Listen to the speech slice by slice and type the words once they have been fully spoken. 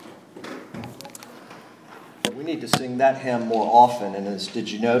We need to sing that hymn more often. And did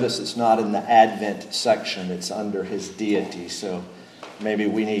you notice it's not in the Advent section? It's under his deity. So maybe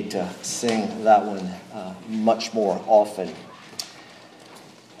we need to sing that one much more often.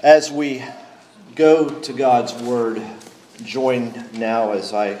 As we go to God's Word, join now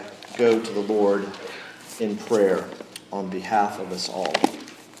as I go to the Lord in prayer on behalf of us all.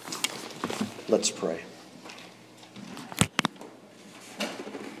 Let's pray.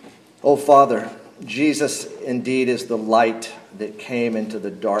 Oh, Father, Jesus indeed is the light that came into the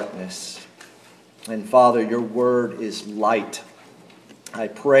darkness. And Father, your word is light. I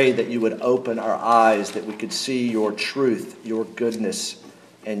pray that you would open our eyes, that we could see your truth, your goodness,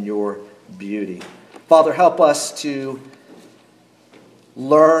 and your beauty. Father, help us to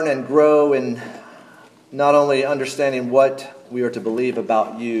learn and grow in not only understanding what we are to believe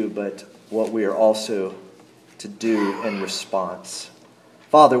about you, but what we are also to do in response.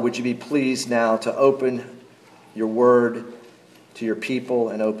 Father, would you be pleased now to open your word to your people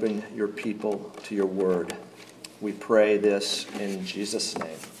and open your people to your word. We pray this in Jesus'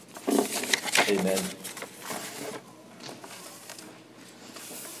 name. Amen.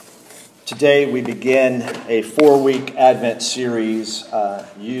 Today we begin a 4-week Advent series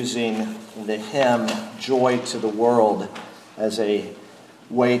using the hymn Joy to the World as a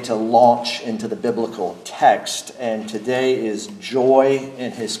way to launch into the biblical text. And today is Joy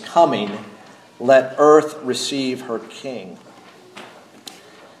in His Coming. Let earth receive her King.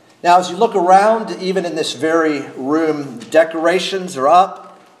 Now, as you look around, even in this very room, decorations are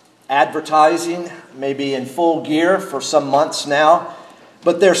up. Advertising may be in full gear for some months now.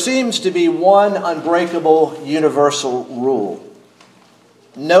 But there seems to be one unbreakable universal rule.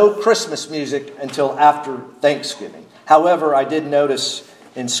 No Christmas music until after Thanksgiving. However, I did notice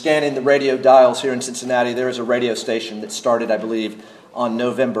in scanning the radio dials here in Cincinnati, there is a radio station that started, I believe, on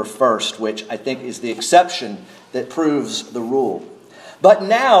November 1st, which I think is the exception that proves the rule. But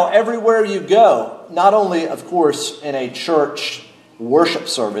now, everywhere you go, not only, of course, in a church worship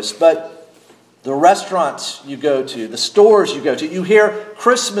service, but the restaurants you go to, the stores you go to, you hear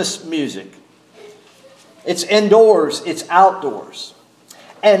Christmas music. It's indoors, it's outdoors.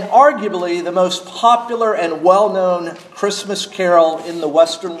 And arguably the most popular and well-known Christmas carol in the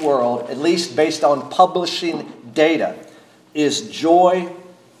Western world, at least based on publishing data, is Joy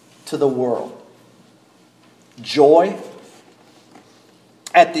to the World. Joy.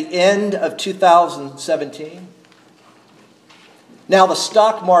 At the end of 2017. Now the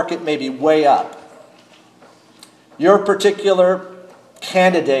stock market may be way up. Your particular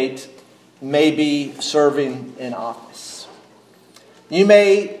candidate may be serving in office. You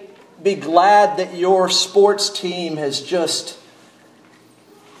may be glad that your sports team has just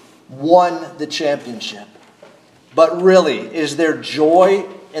won the championship. But really, is there joy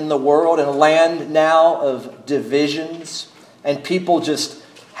in the world, in a land now of divisions and people just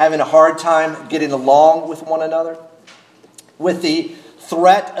having a hard time getting along with one another? With the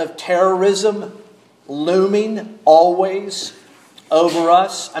threat of terrorism looming always over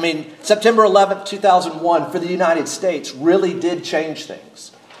us. I mean, September 11th, 2001 for the United States really did change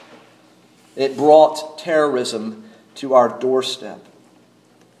things. It brought terrorism to our doorstep.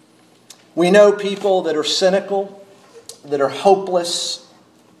 We know people that are cynical, that are hopeless.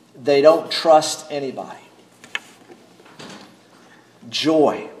 They don't trust anybody.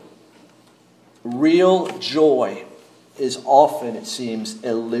 Joy, real joy, is often, it seems,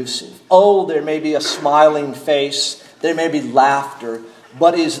 elusive. Oh, there may be a smiling face, there may be laughter,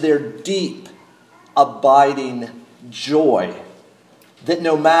 but is there deep, abiding joy that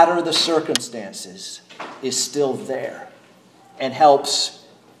no matter the circumstances is still there and helps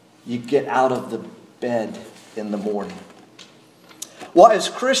you get out of the bed in the morning? Well, as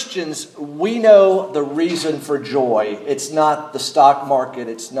Christians, we know the reason for joy. It's not the stock market.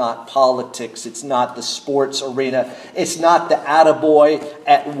 It's not politics. It's not the sports arena. It's not the attaboy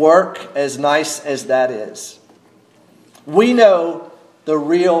at work, as nice as that is. We know the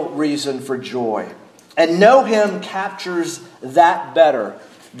real reason for joy. And no hymn captures that better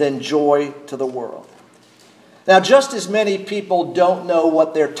than Joy to the World. Now, just as many people don't know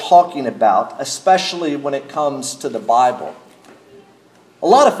what they're talking about, especially when it comes to the Bible, a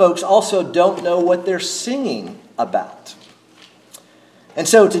lot of folks also don't know what they're singing about. And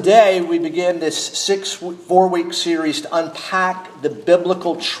so today we begin this 4-week series to unpack the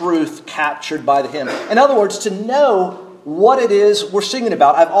biblical truth captured by the hymn. In other words, to know what it is we're singing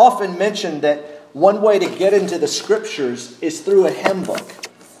about. I've often mentioned that one way to get into the scriptures is through a hymn book.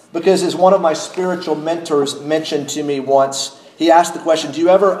 Because as one of my spiritual mentors mentioned to me once, he asked the question, do you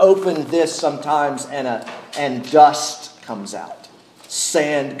ever open this sometimes and dust comes out?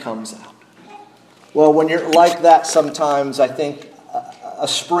 Sand comes out. Well, when you're like that sometimes, I think a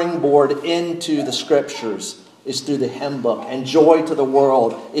springboard into the Scriptures is through the hymn book. And Joy to the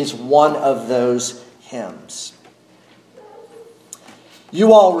World is one of those hymns.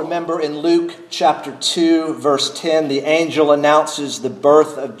 You all remember in Luke chapter 2, verse 10, the angel announces the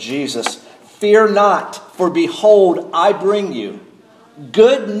birth of Jesus. Fear not, for behold, I bring you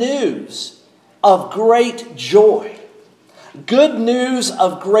good news of great joy. Good news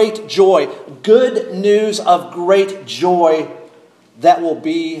of great joy. Good news of great joy that will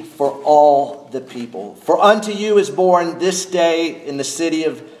be for all the people. For unto you is born this day in the city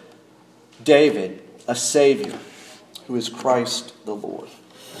of David a Savior, who is Christ the Lord.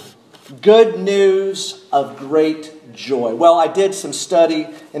 Good news of great joy. Well, I did some study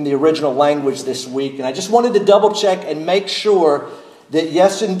in the original language this week, and I just wanted to double check and make sure that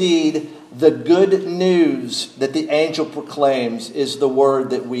yes, indeed, the good news that the angel proclaims is the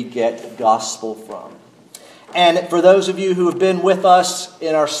word that we get gospel from. And for those of you who have been with us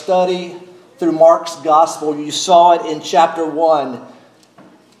in our study through Mark's gospel, you saw it in chapter 1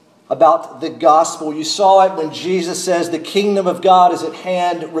 about the gospel. You saw it when Jesus says the kingdom of God is at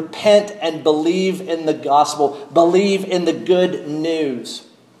hand. Repent and believe in the gospel. Believe in the good news.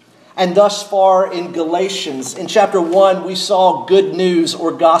 And thus far in Galatians, in chapter 1, we saw good news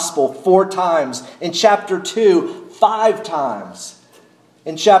or gospel 4 times. In chapter 2, 5 times.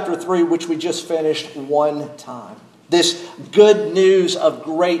 In chapter 3, which we just finished, 1 time. This good news of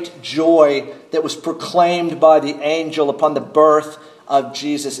great joy that was proclaimed by the angel upon the birth of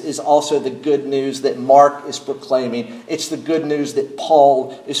Jesus is also the good news that Mark is proclaiming. It's the good news that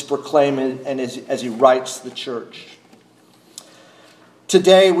Paul is proclaiming and as he writes the church.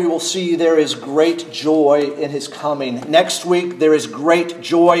 Today we will see there is great joy in his coming. Next week there is great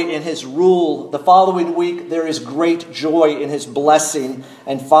joy in his rule. The following week there is great joy in his blessing.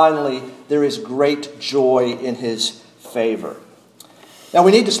 And finally there is great joy in his favor. Now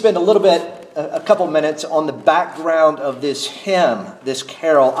we need to spend a couple minutes on the background of this hymn, this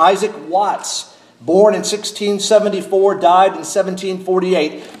carol. Isaac Watts, born in 1674, died in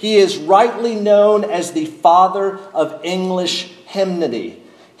 1748. He is rightly known as the father of English hymnody.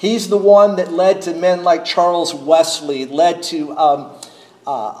 He's the one that led to men like Charles Wesley, led to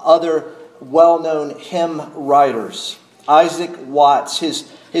other well-known hymn writers. Isaac Watts,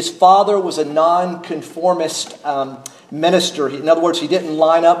 his father was a nonconformist minister. In other words, he didn't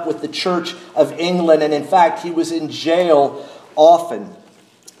line up with the Church of England, and in fact, he was in jail often.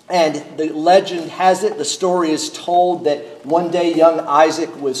 And the legend has it, the story is told that one day young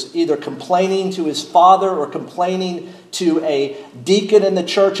Isaac was either complaining to his father or complaining to a deacon in the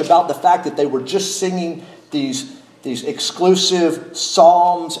church about the fact that they were just singing these exclusive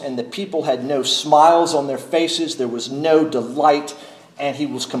psalms and the people had no smiles on their faces. There was no delight. And he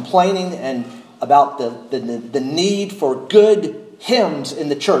was complaining about the need for good hymns in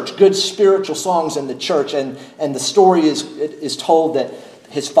the church, good spiritual songs in the church. And the story is told that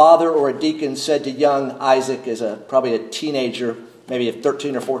his father or a deacon said to young Isaac, as probably a teenager, maybe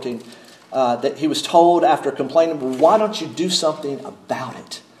 13 or 14, that he was told after complaining, well, why don't you do something about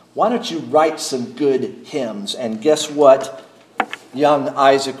it? Why don't you write some good hymns? And guess what young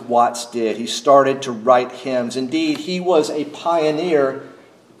Isaac Watts did? He started to write hymns. Indeed, he was a pioneer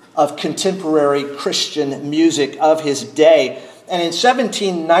of contemporary Christian music of his day. And in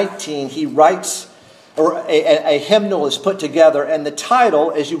 1719, he writes, or a hymnal is put together, and the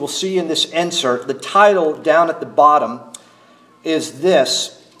title, as you will see in this insert, the title down at the bottom is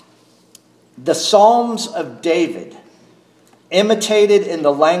this: The Psalms of David, imitated in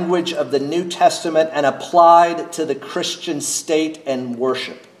the language of the New Testament and applied to the Christian state and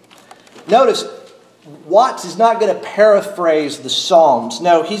worship. Notice, Watts is not going to paraphrase the Psalms.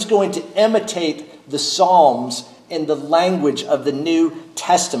 No, he's going to imitate the Psalms in the language of the New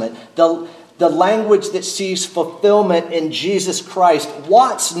Testament. The language that sees fulfillment in Jesus Christ.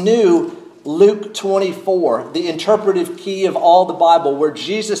 Watts knew Luke 24, the interpretive key of all the Bible, where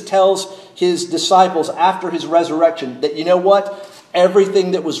Jesus tells his disciples after his resurrection that, you know what?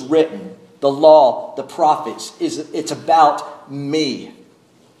 Everything that was written, the law, the prophets, it's about me.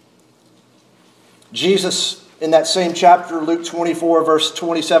 Jesus, in that same chapter, Luke 24, verse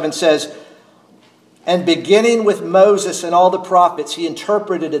 27 says, and beginning with Moses and all the prophets, he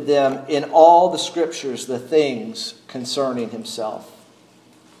interpreted to them in all the scriptures the things concerning himself.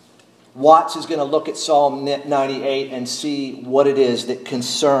 Watts is going to look at Psalm 98 and see what it is that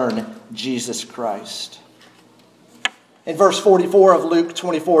concern Jesus Christ. In verse 44 of Luke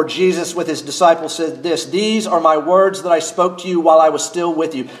 24, Jesus with his disciples said this: these are my words that I spoke to you while I was still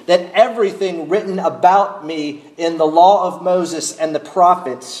with you, that everything written about me in the law of Moses and the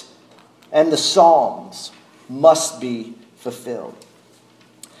prophets and the Psalms must be fulfilled.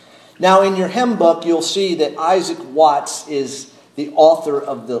 Now, in your hymn book, you'll see that Isaac Watts is the author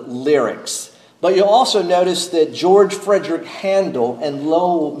of the lyrics. But you'll also notice that George Frederick Handel and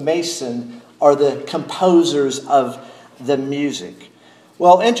Lowell Mason are the composers of the music.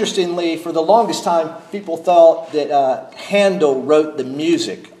 Well, interestingly, for the longest time, people thought that Handel wrote the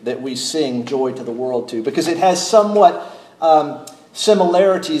music that we sing Joy to the World to, because it has somewhat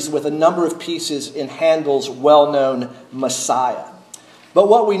similarities with a number of pieces in Handel's well-known Messiah. But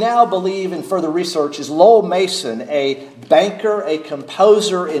what we now believe in further research is Lowell Mason, a banker, a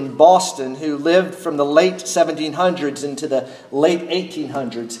composer in Boston who lived from the late 1700s into the late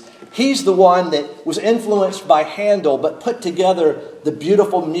 1800s. He's the one that was influenced by Handel but put together the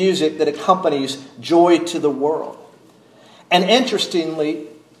beautiful music that accompanies Joy to the World. And interestingly,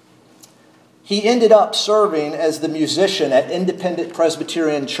 he ended up serving as the musician at Independent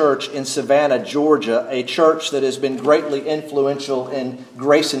Presbyterian Church in Savannah, Georgia, a church that has been greatly influential in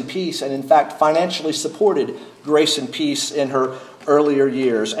Grace and Peace and, in fact, financially supported Grace and Peace in her earlier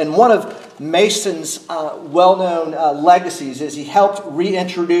years. And one of Mason's well-known legacies is he helped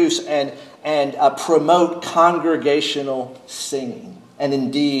reintroduce and promote congregational singing. And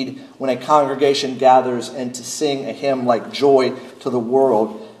indeed, when a congregation gathers and to sing a hymn like Joy to the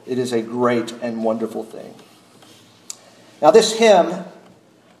World, it is a great and wonderful thing. Now, this hymn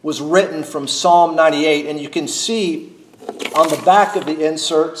was written from Psalm 98, and you can see on the back of the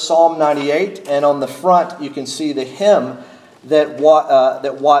insert Psalm 98, and on the front you can see the hymn that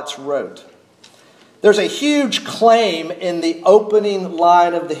Watts wrote. There's a huge claim in the opening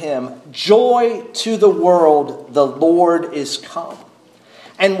line of the hymn, "Joy to the world, the Lord is come."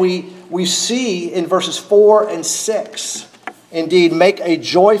 And we see in verses 4 and 6, indeed, make a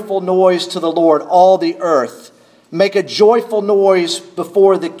joyful noise to the Lord, all the earth. Make a joyful noise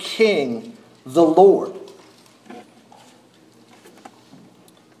before the King, the Lord.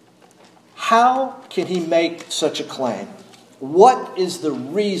 How can he make such a claim? What is the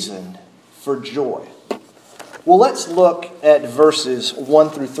reason for joy? Well, let's look at verses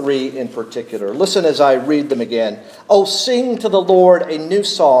 1 through 3 in particular. Listen as I read them again. "Oh, sing to the Lord a new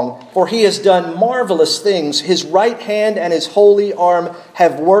song, for he has done marvelous things. His right hand and his holy arm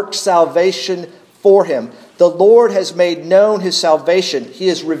have worked salvation for him. The Lord has made known his salvation. He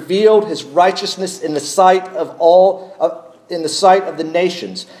has revealed his righteousness in the sight of the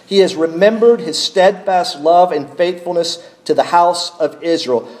nations. He has remembered his steadfast love and faithfulness to the house of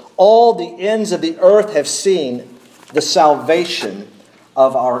Israel. All the ends of the earth have seen the salvation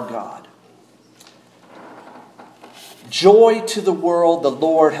of our God." Joy to the world, the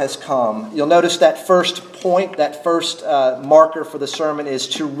Lord has come. You'll notice that first point, that first marker for the sermon is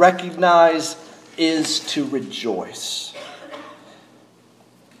to recognize is to rejoice.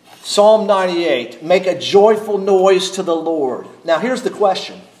 Psalm 98, make a joyful noise to the Lord. Now here's the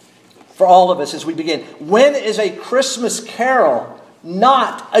question for all of us as we begin. When is a Christmas carol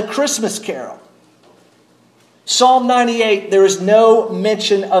not a Christmas carol? Psalm 98, there is no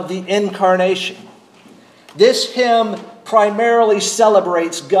mention of the incarnation. This hymn primarily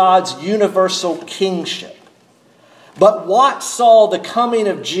celebrates God's universal kingship. But Watts saw the coming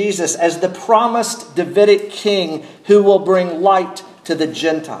of Jesus as the promised Davidic king who will bring light to the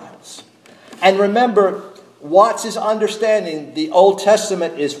Gentiles. And remember, Watts' understanding, the Old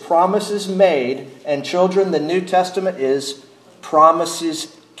Testament is promises made, and children, the New Testament is promises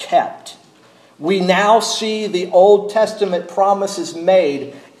kept. We now see the Old Testament promises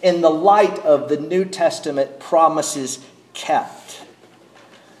made in the light of the New Testament promises kept.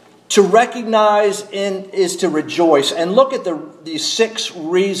 To recognize is to rejoice. And look at these 6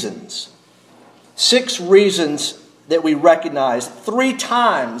 reasons. 6 reasons that we recognize. 3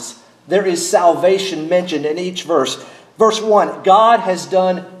 times there is salvation mentioned in each verse. Verse 1, God has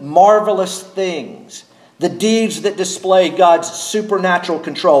done marvelous things. The deeds that display God's supernatural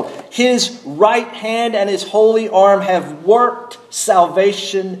control. His right hand and his holy arm have worked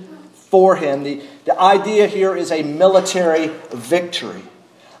salvation for him. The idea here is a military victory.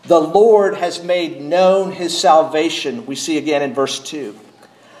 The Lord has made known his salvation, we see again in verse 2.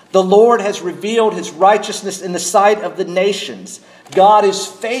 The Lord has revealed his righteousness in the sight of the nations. God is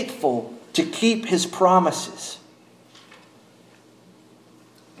faithful to keep his promises.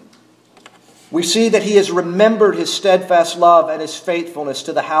 We see that he has remembered his steadfast love and his faithfulness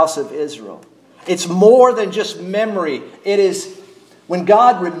to the house of Israel. It's more than just memory. It is, when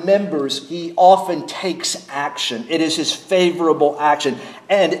God remembers, he often takes action. It is his favorable action.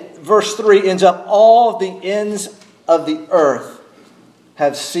 And verse 3 ends up, all the ends of the earth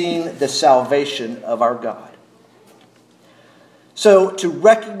have seen the salvation of our God. So to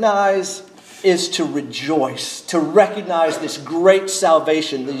recognize is to rejoice, to recognize this great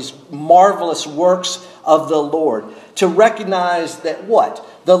salvation, these marvelous works of the Lord. To recognize that what?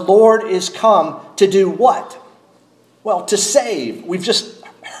 The Lord is come to do what? Well, to save. We've just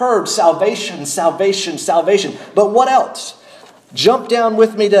heard salvation, salvation, salvation. But what else? Jump down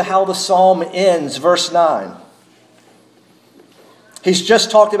with me to how the psalm ends, verse 9. He's just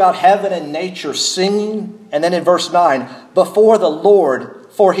talked about heaven and nature singing. And then in verse 9, before the Lord,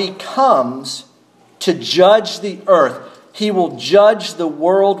 for he comes to judge the earth. He will judge the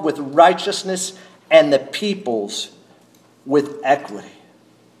world with righteousness and the peoples with equity.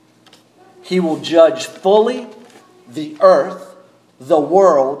 He will judge fully the earth, the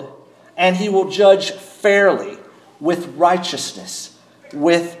world, and he will judge fairly with righteousness,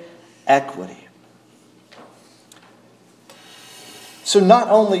 with equity. So not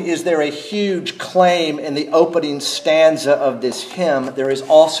only is there a huge claim in the opening stanza of this hymn, there is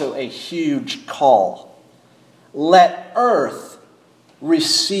also a huge call. Let earth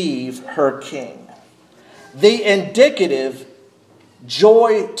receive her King. The indicative,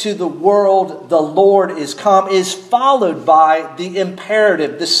 joy to the world, the Lord is come, is followed by the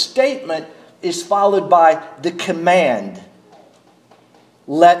imperative. The statement is followed by the command.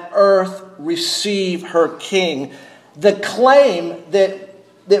 Let earth receive her King. The claim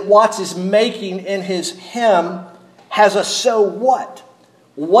that Watts is making in his hymn has a so what?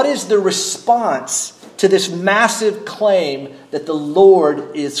 What is the response to this massive claim that the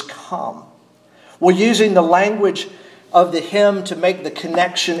Lord is come? Well, using the language of the hymn to make the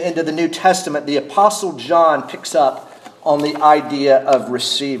connection into the New Testament, the Apostle John picks up on the idea of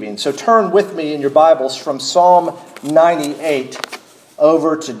receiving. So turn with me in your Bibles from Psalm 98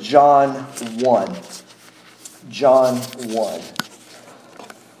 over to John 1. John 1.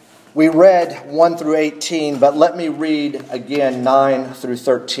 We read 1 through 18, but let me read again 9 through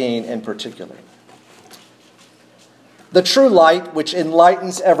 13 in particular. The true light, which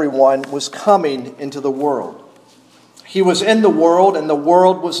enlightens everyone, was coming into the world. He was in the world, and the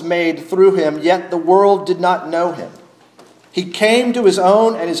world was made through him, yet the world did not know him. He came to his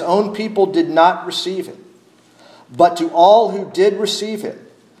own, and his own people did not receive him. But to all who did receive him,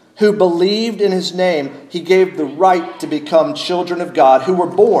 who believed in his name, he gave the right to become children of God, who were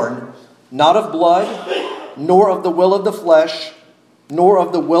born not of blood, nor of the will of the flesh, nor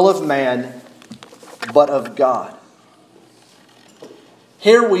of the will of man, but of God.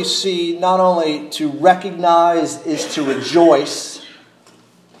 Here we see not only to recognize is to rejoice,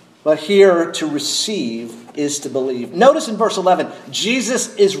 but here to receive is to believe. Notice in verse 11,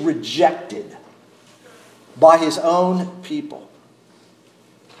 Jesus is rejected by his own people.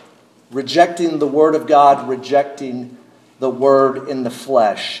 Rejecting the Word of God, rejecting the Word in the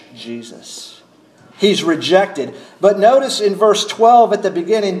flesh, Jesus. He's rejected. But notice in verse 12 at the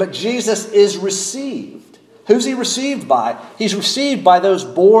beginning, but Jesus is received. Who's he received by? He's received by those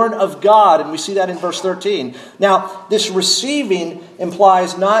born of God, and we see that in verse 13. Now, this receiving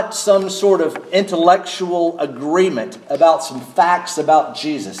implies not some sort of intellectual agreement about some facts about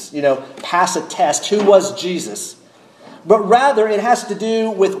Jesus. Pass a test. Who was Jesus? But rather, it has to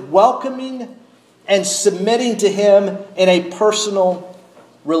do with welcoming and submitting to him in a personal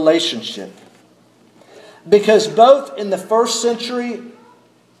relationship. Because both in the first century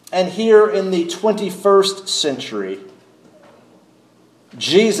and here in the 21st century,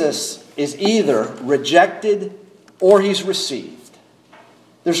 Jesus is either rejected or he's received.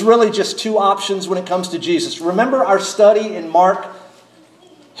 There's really just two options when it comes to Jesus. Remember our study in Mark?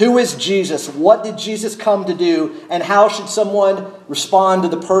 Who is Jesus? What did Jesus come to do? And how should someone respond to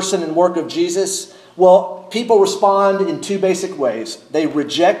the person and work of Jesus? Well, people respond in two basic ways. They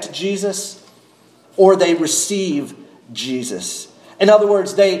reject Jesus or they receive Jesus. In other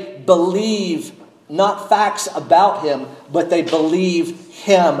words, they believe not facts about him, but they believe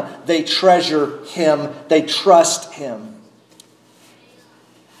him. They treasure him. They trust him.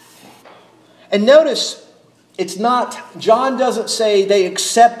 And notice, it's not, John doesn't say they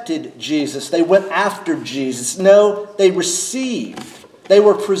accepted Jesus. They went after Jesus. No, they received. They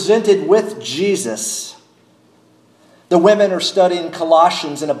were presented with Jesus. The women are studying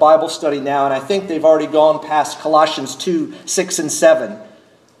Colossians in a Bible study now, and I think they've already gone past Colossians 2, 6, and 7.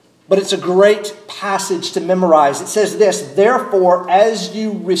 But it's a great passage to memorize. It says this, therefore, as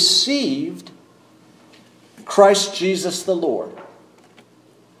you received Christ Jesus the Lord.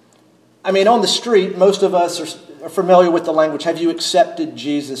 I mean, on the street, most of us are familiar with the language, have you accepted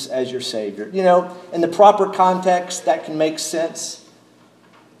Jesus as your Savior? In the proper context, that can make sense.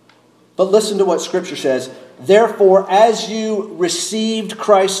 But listen to what Scripture says. Therefore, as you received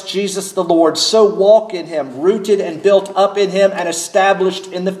Christ Jesus the Lord, so walk in him, rooted and built up in him and established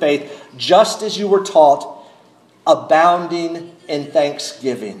in the faith, just as you were taught, abounding in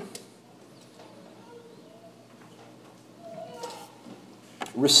thanksgiving.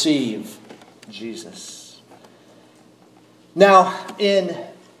 Receive Jesus. Now, in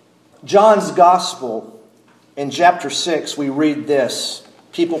John's Gospel, in chapter 6, we read this.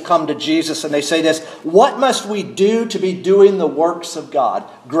 People come to Jesus and they say this: what must we do to be doing the works of God?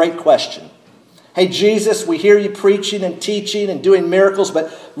 Great question. Hey, Jesus, we hear you preaching and teaching and doing miracles,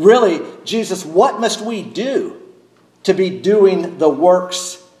 but really, Jesus, what must we do to be doing the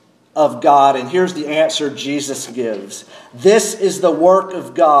works of God? And here's the answer Jesus gives. This is the work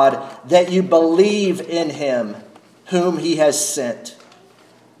of God, that you believe in him whom he has sent.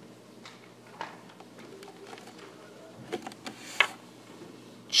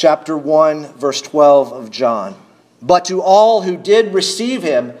 Chapter 1, verse 12 of John. But to all who did receive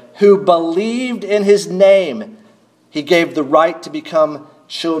him, who believed in his name, he gave the right to become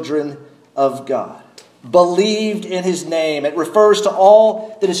children of God. Believed in his name. It refers to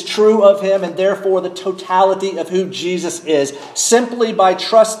all that is true of him and therefore the totality of who Jesus is. Simply by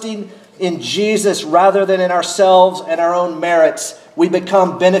trusting in Jesus rather than in ourselves and our own merits, we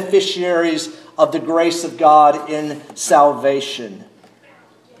become beneficiaries of the grace of God in salvation.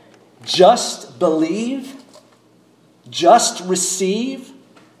 Just believe? Just receive?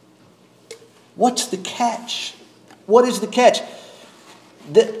 What's the catch? What is the catch?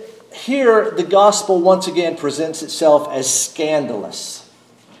 Here, the gospel once again presents itself as scandalous.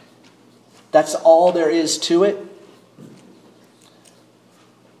 That's all there is to it.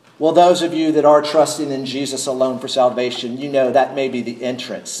 Well, those of you that are trusting in Jesus alone for salvation, you know that may be the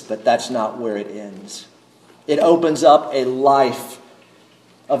entrance, but that's not where it ends. It opens up a life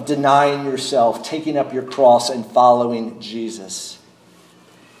of denying yourself, taking up your cross and following Jesus.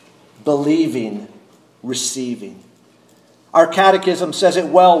 Believing, receiving. Our catechism says it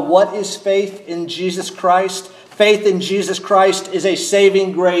well. What is faith in Jesus Christ? Faith in Jesus Christ is a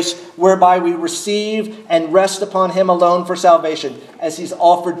saving grace whereby we receive and rest upon him alone for salvation, as he's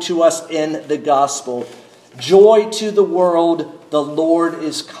offered to us in the gospel. Joy to the world, the Lord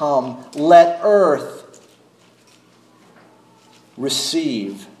is come. Let earth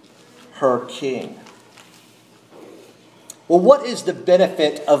receive her King. Well, what is the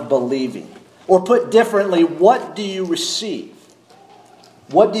benefit of believing? Or put differently, what do you receive?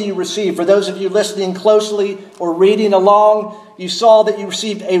 What do you receive? For those of you listening closely or reading along, you saw that you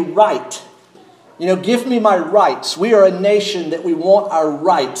received a right. Give me my rights. We are a nation that we want our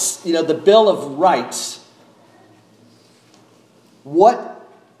rights. The Bill of Rights. What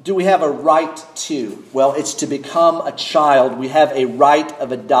do we have a right to? Well, it's to become a child. We have a right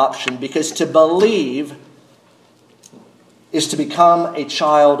of adoption, because to believe is to become a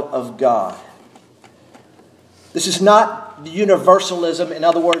child of God. This is not universalism, in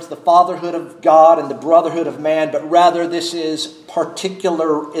other words, the fatherhood of God and the brotherhood of man, but rather this is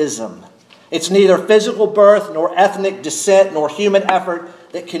particularism. It's neither physical birth nor ethnic descent nor human effort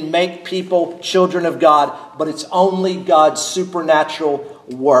that can make people children of God, but it's only God's supernatural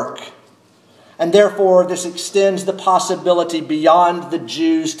work. And therefore, this extends the possibility beyond the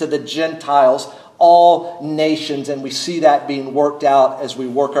Jews to the Gentiles, all nations, and we see that being worked out as we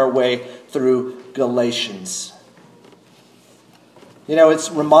work our way through Galatians.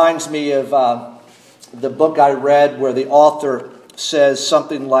 It reminds me of the book I read where the author says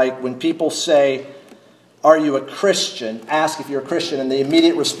something like, when people say, "Are you a Christian?" ask if you're a Christian, and the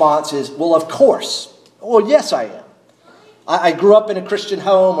immediate response is, "Well, of course." "Well, yes, I am. I grew up in a Christian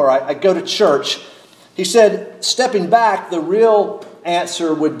home," or I go to church. He said, stepping back, the real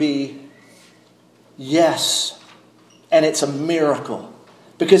answer would be, yes. And it's a miracle.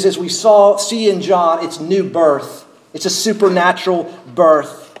 Because as we see in John, it's new birth. It's a supernatural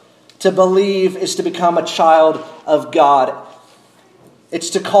birth. To believe is to become a child of God. It's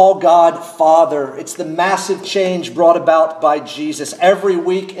to call God Father. It's the massive change brought about by Jesus. Every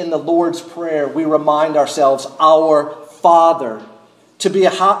week in the Lord's Prayer, we remind ourselves, our Father. To be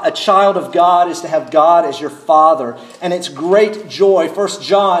a child of God is to have God as your Father. And it's great joy. 1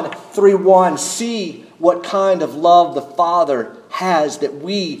 John 3:1. See what kind of love the Father has, that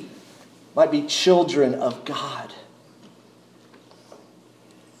we might be children of God.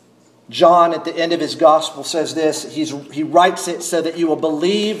 John, at the end of his gospel, says this. He writes it so that you will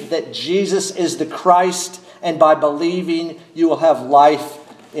believe that Jesus is the Christ, and by believing you will have life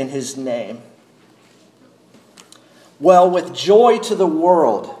in his name. Well, with joy to the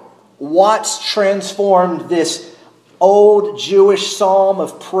world, what's transformed this old Jewish psalm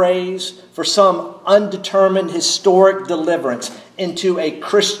of praise for some undetermined historic deliverance into a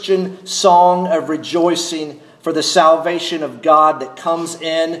Christian song of rejoicing for the salvation of God that comes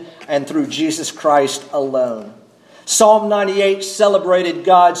in and through Jesus Christ alone. Psalm 98 celebrated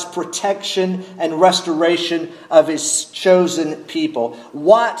God's protection and restoration of His chosen people.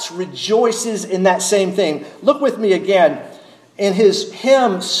 Watts rejoices in that same thing. Look with me again. In his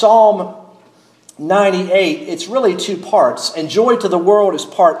hymn, Psalm 98, it's really two parts, and Joy to the World is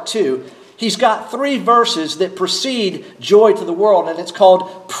part 2. He's got 3 verses that precede Joy to the World, and it's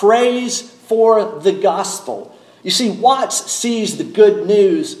called Praise for the Gospel. You see, Watts sees the good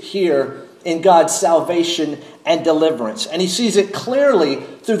news here in God's salvation and deliverance. And he sees it clearly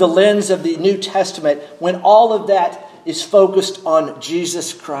through the lens of the New Testament when all of that is focused on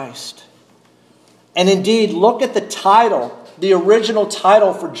Jesus Christ. And indeed, look at the title, the original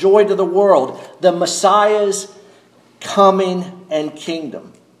title for Joy to the World, the Messiah's Coming and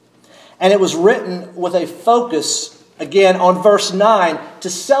Kingdom. And it was written with a focus, again, on verse 9 to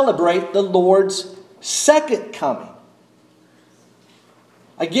celebrate the Lord's second coming.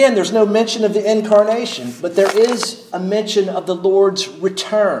 Again, there's no mention of the incarnation, but there is a mention of the Lord's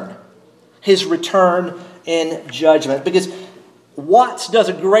return. His return in judgment. Because Watts does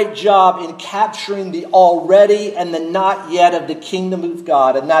a great job in capturing the already and the not yet of the kingdom of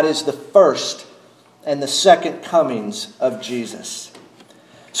God. And that is the first and the second comings of Jesus.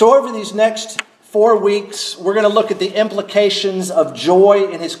 So over these next 4 weeks, we're going to look at the implications of joy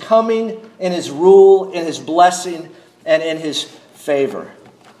in His coming, in His rule, in His blessing, and in His favor.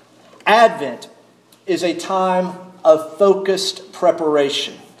 Advent is a time of focused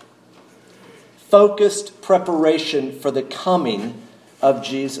preparation. Focused preparation for the coming of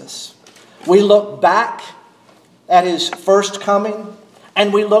Jesus. We look back at His first coming,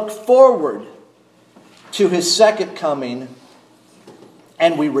 and we look forward to His second coming,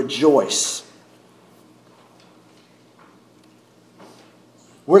 and we rejoice.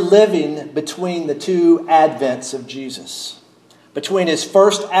 We're living between the 2 advents of Jesus. Between His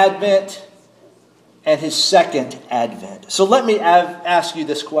first advent and His second advent. So let me ask you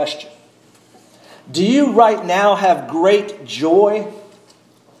this question. Do you right now have great joy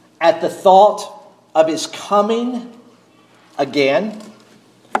at the thought of His coming again?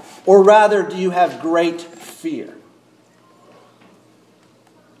 Or rather, do you have great fear?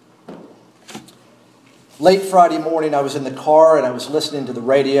 Late Friday morning, I was in the car and I was listening to the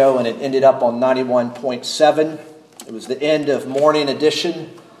radio, and it ended up on 91.7. It was the end of morning edition.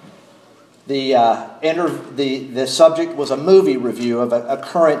 The subject was a movie review of a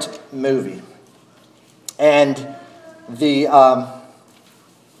current movie. And the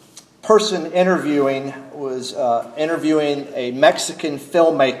person interviewing was interviewing a Mexican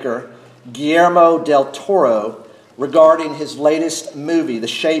filmmaker, Guillermo del Toro, regarding his latest movie, The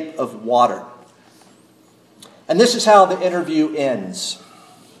Shape of Water. And this is how the interview ends.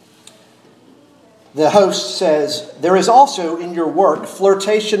 The host says, "There is also in your work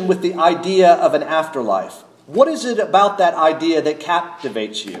flirtation with the idea of an afterlife. What is it about that idea that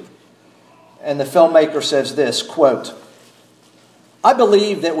captivates you?" And the filmmaker says this, quote, "I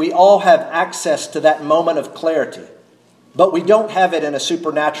believe that we all have access to that moment of clarity, but we don't have it in a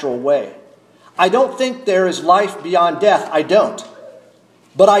supernatural way. I don't think there is life beyond death. I don't.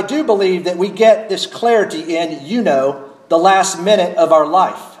 But I do believe that we get this clarity in, the last minute of our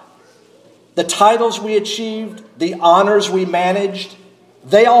life. The titles we achieved, the honors we managed,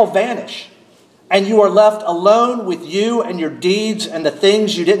 they all vanish. And you are left alone with you and your deeds and the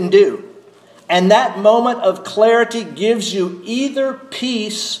things you didn't do. And that moment of clarity gives you either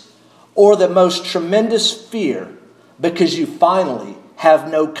peace or the most tremendous fear, because you finally have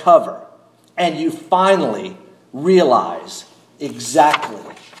no cover. And you finally realize exactly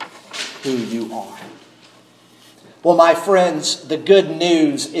who you are." Well, my friends, the good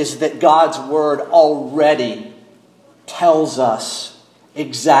news is that God's Word already tells us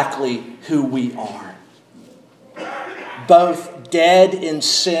exactly who we are. Both dead in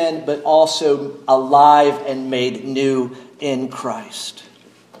sin, but also alive and made new in Christ.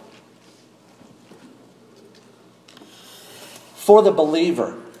 For the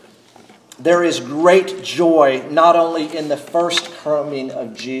believer, there is great joy not only in the first coming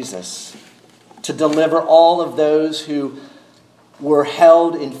of Jesus to deliver all of those who were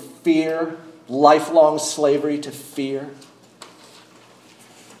held in fear, lifelong slavery to fear.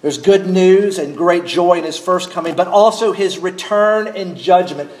 There's good news and great joy in His first coming, but also His return in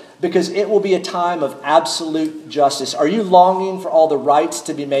judgment, because it will be a time of absolute justice. Are you longing for all the rights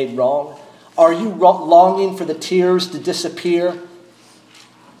to be made wrong? Are you longing for the tears to disappear?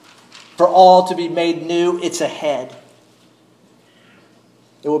 For all to be made new? It's ahead.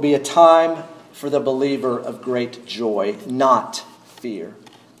 It will be a time for the believer of great joy, not fear.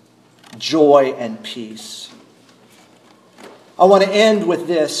 Joy and peace. I want to end with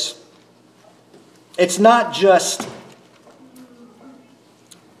this. It's not just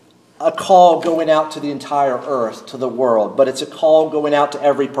a call going out to the entire earth, to the world, but it's a call going out to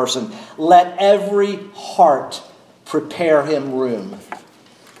every person. Let every heart prepare him room.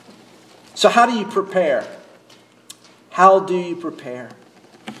 So how do you prepare? How do you prepare?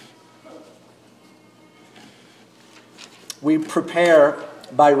 We prepare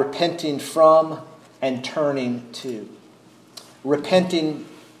by repenting from and turning to. Repenting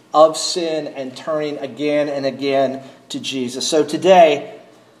of sin and turning again and again to Jesus. So today,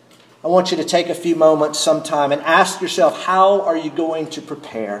 I want you to take a few moments sometime and ask yourself, how are you going to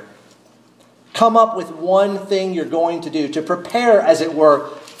prepare? Come up with one thing you're going to do to prepare, as it were,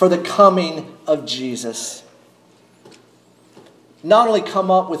 for the coming of Jesus. Not only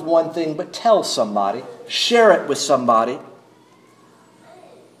come up with one thing, but tell somebody, share it with somebody,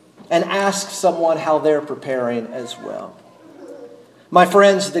 and ask someone how they're preparing as well. My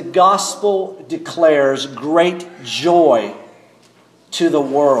friends, the gospel declares great joy to the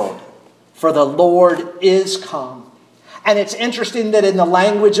world, for the Lord is come. And it's interesting that in the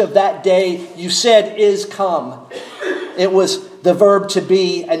language of that day, you said is come. It was the verb to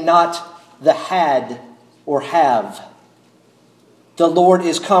be and not the had or have. The Lord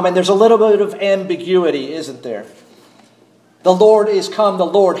is come. And there's a little bit of ambiguity, isn't there? The Lord is come, the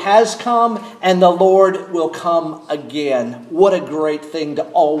Lord has come, and the Lord will come again. What a great thing to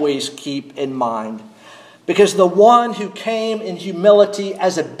always keep in mind. Because the one who came in humility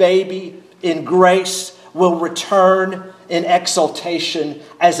as a baby in grace will return in exaltation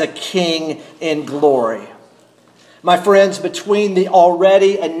as a king in glory. My friends, between the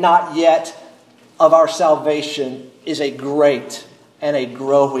already and not yet of our salvation is a great and a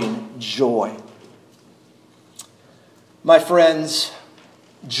growing joy. My friends,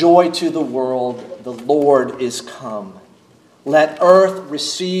 joy to the world, the Lord is come. Let earth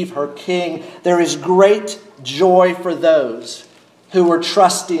receive her King. There is great joy for those who are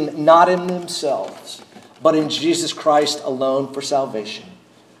trusting not in themselves, but in Jesus Christ alone for salvation,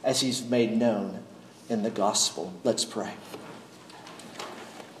 as he's made known in the gospel. Let's pray.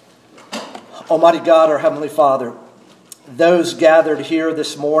 Almighty God, our Heavenly Father, those gathered here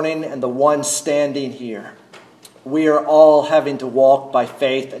this morning and the ones standing here, we are all having to walk by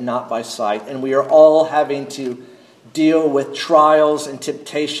faith and not by sight. And we are all having to deal with trials and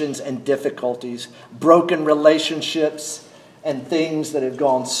temptations and difficulties, broken relationships and things that have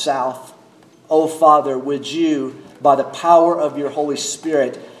gone south. Oh, Father, would you, by the power of your Holy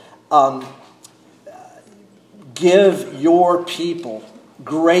Spirit, give your people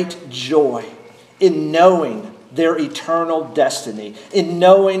great joy in knowing their eternal destiny, in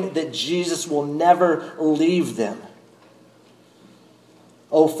knowing that Jesus will never leave them.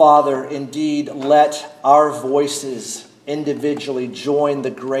 Oh, Father, indeed, let our voices individually join the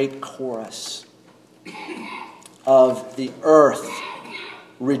great chorus of the earth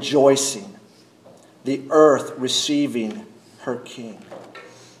rejoicing, the earth receiving her King.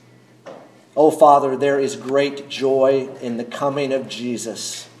 Oh, Father, there is great joy in the coming of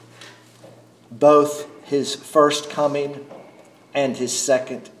Jesus, both his first coming and his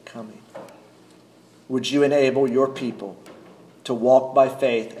second coming. Would you enable your people to walk by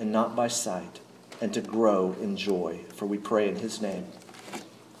faith and not by sight, and to grow in joy? For we pray in his name.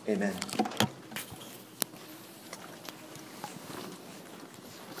 Amen.